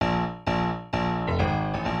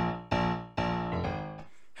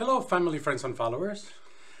Hello, family, friends, and followers.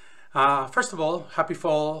 First of all, happy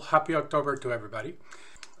fall, happy October to everybody.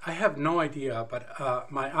 I have no idea, but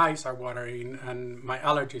my eyes are watering and my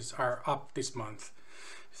allergies are up this month.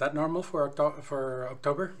 Is that normal for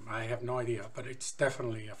October? I have no idea, but it's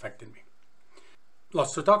definitely affected me.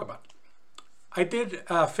 Lots to talk about. I did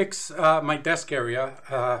fix my desk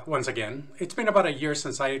area once again. It's been about a year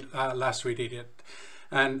since I last redid it,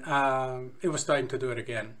 and it was time to do it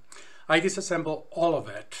again. I disassembled all of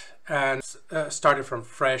it and started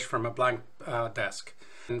from a blank desk,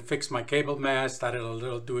 and fixed my cable mess, started a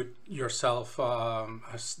little do-it-yourself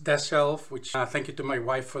desk shelf, which thank you to my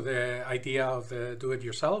wife for the idea of the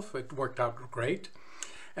do-it-yourself. It worked out great,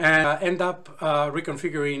 and end up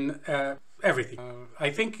reconfiguring everything. I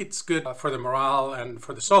think it's good for the morale and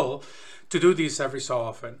for the soul to do this every so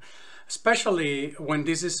often, especially when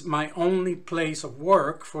this is my only place of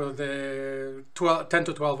work for the 10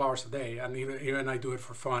 to 12 hours a day, and even I do it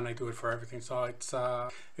for fun, I do it for everything. So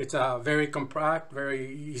it's very compact,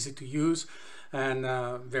 very easy to use, and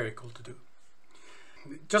very cool to do.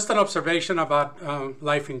 Just an observation about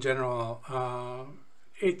life in general.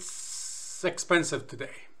 It's expensive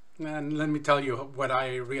today. And let me tell you what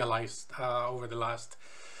I realized over the last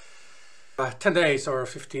 10 days or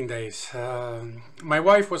 15 days. My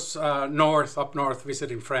wife was up north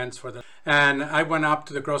visiting friends and I went up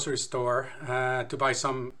to the grocery store to buy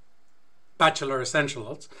some bachelor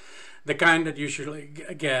essentials, the kind that you usually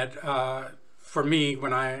get for me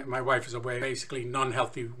when my wife is away. Basically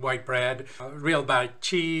non-healthy white bread, real bad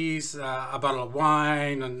cheese, a bottle of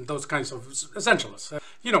wine, and those kinds of essentials.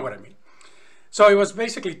 You know what I mean. So it was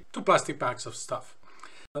basically 2 plastic bags of stuff.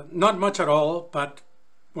 Not much at all, but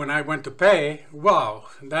when I went to pay, wow,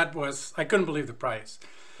 I couldn't believe the price.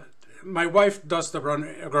 My wife does the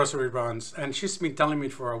grocery runs, and she's been telling me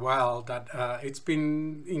for a while that it's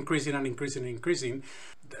been increasing and increasing and increasing.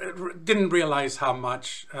 Didn't realize how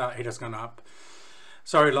much it has gone up.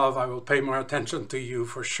 Sorry, love, I will pay more attention to you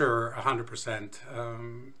for sure,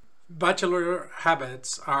 100%. Bachelor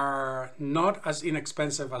habits are not as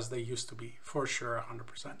inexpensive as they used to be, for sure,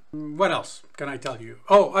 100%. What else can I tell you?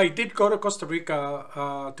 Oh, I did go to Costa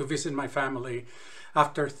Rica to visit my family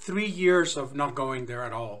after 3 years of not going there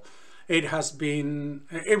at all. It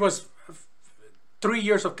was 3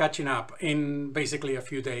 years of catching up in basically a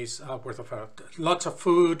few days worth of lots of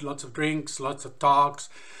food, lots of drinks, lots of talks.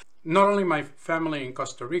 Not only my family in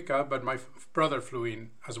Costa Rica, but my brother flew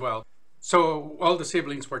in as well. So all the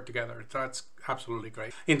siblings work together. That's absolutely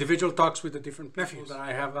great. Individual talks with the different nephews that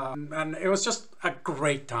I have, and it was just a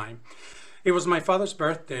great time. It was my father's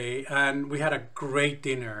birthday, and we had a great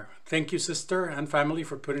dinner. Thank you, sister and family,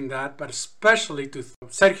 for putting that, but especially to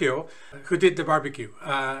Sergio, who did the barbecue.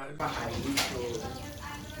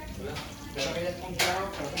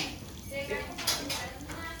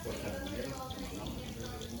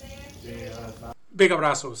 Big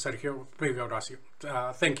abrazo, Sergio. Big abrazo.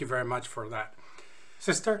 Thank you very much for that.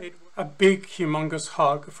 Sister, a big, humongous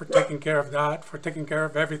hug for taking care of that, for taking care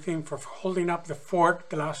of everything, for holding up the fort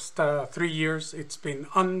the last 3 years. It's been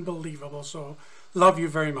unbelievable. So, love you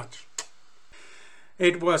very much.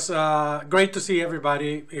 It was great to see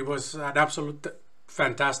everybody. It was an absolute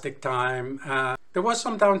fantastic time. There was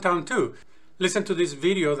some downtown too. Listen to this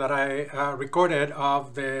video that I recorded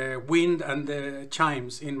of the wind and the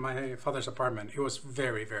chimes in my father's apartment. It was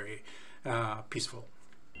very, very peaceful.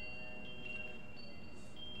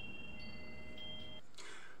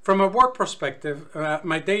 From a work perspective,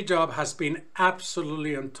 my day job has been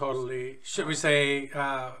absolutely and totally, should we say,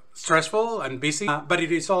 stressful and busy, but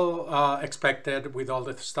it is all expected with all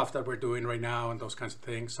the stuff that we're doing right now and those kinds of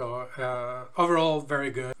things. So overall,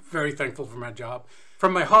 very good. Very thankful for my job.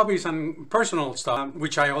 From my hobbies and personal stuff,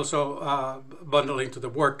 which I also bundle into the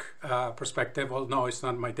work perspective, although it's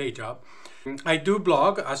not my day job. I do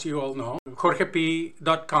blog, as you all know.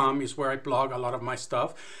 JORGEP041 is where I blog a lot of my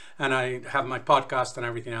stuff, and I have my podcast and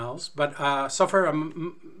everything else, but suffer a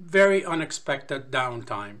very unexpected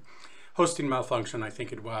downtime. Hosting malfunction, I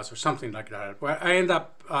think it was, or something like that, where I end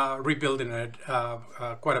up rebuilding it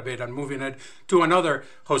quite a bit and moving it to another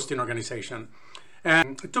hosting organization.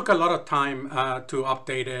 And it took a lot of time to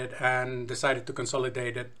update it, and decided to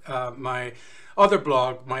consolidate it, my other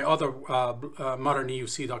blog, my other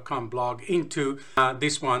moderneuc.com blog, into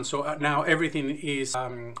this one. So now everything is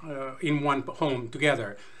in one home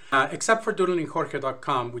together, except for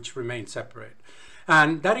doodlingjorge.com, which remains separate.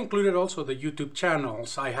 And that included also the YouTube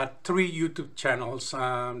channels. I had 3 YouTube channels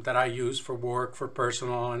that I use for work, for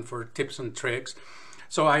personal, and for tips and tricks.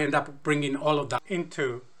 So I end up bringing all of that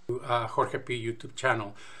into Jorge P YouTube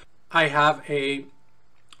channel. I have a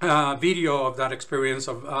video of that experience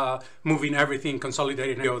of moving everything,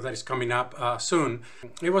 consolidating video that is coming up soon.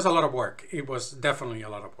 It was a lot of work. It was definitely a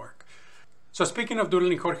lot of work. So speaking of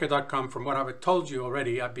doodlingJorge.com, from what I've told you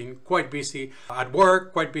already, I've been quite busy at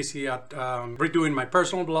work, quite busy at redoing my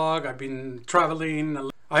personal blog. I've been traveling.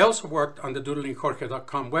 I also worked on the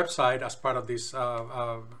doodlingJorge.com website as part of this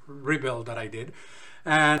rebuild that I did.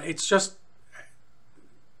 And it's just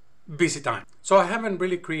busy time. So I haven't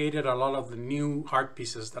really created a lot of the new art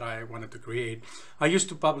pieces that I wanted to create. I used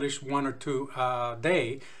to publish 1 or 2 a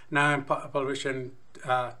day. Now I'm publishing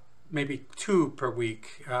maybe 2 per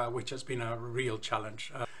week, which has been a real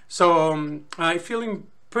challenge. So I'm feeling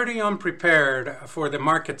pretty unprepared for the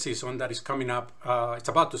market season that is coming up. It's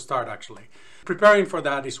about to start, actually. Preparing for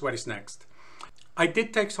that is what is next. I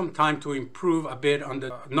did take some time to improve a bit on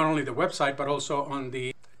not only the website, but also on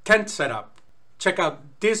the tent setup. Check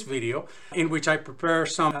out this video in which I prepare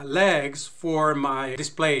some legs for my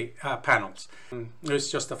display panels. It's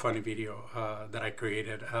just a funny video that I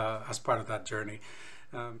created as part of that journey.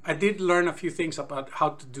 I did learn a few things about how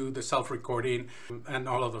to do the self-recording and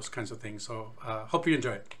all of those kinds of things. So hope you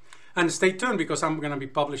enjoy it. And stay tuned, because I'm going to be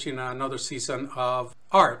publishing another season of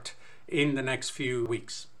art in the next few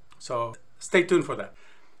weeks. So stay tuned for that.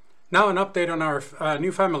 Now an update on our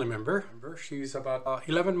new family member. She's about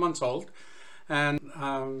 11 months old, and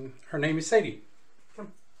her name is Sadie.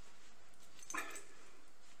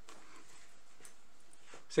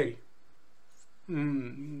 Sadie.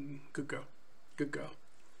 Good girl. Good girl.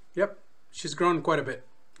 Yep, she's grown quite a bit.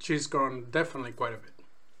 She's grown definitely quite a bit.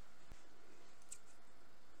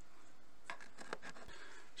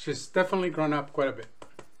 She's definitely grown up quite a bit.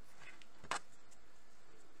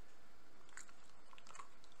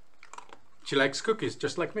 She likes cookies,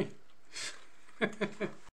 just like me.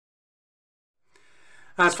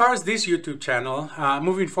 As far as this YouTube channel,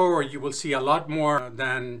 moving forward, you will see a lot more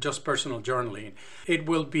than just personal journaling. It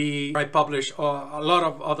will be, I publish a lot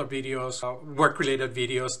of other videos, work-related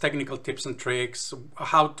videos, technical tips and tricks,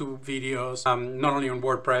 how-to videos, not only on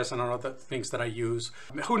WordPress and on other things that I use.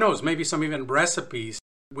 Who knows, maybe some even recipes,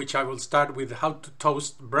 which I will start with how to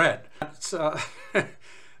toast bread.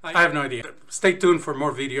 I have no idea. Stay tuned for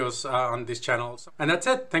more videos on this channel. And that's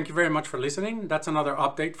it. Thank you very much for listening. That's another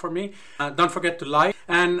update for me. Don't forget to like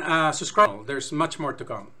and subscribe. There's much more to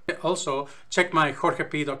come. Also, check my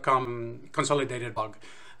JORGEP041 consolidated blog.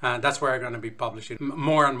 That's where I'm going to be publishing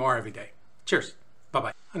more and more every day. Cheers.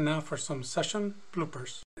 Bye-bye. And now for some session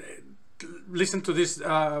bloopers. Listen to this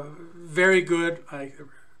very good... I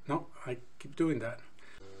keep doing that.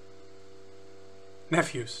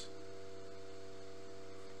 Nephews.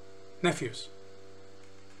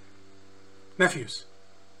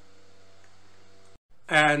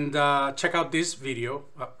 And check out this video.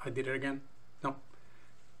 I did it again.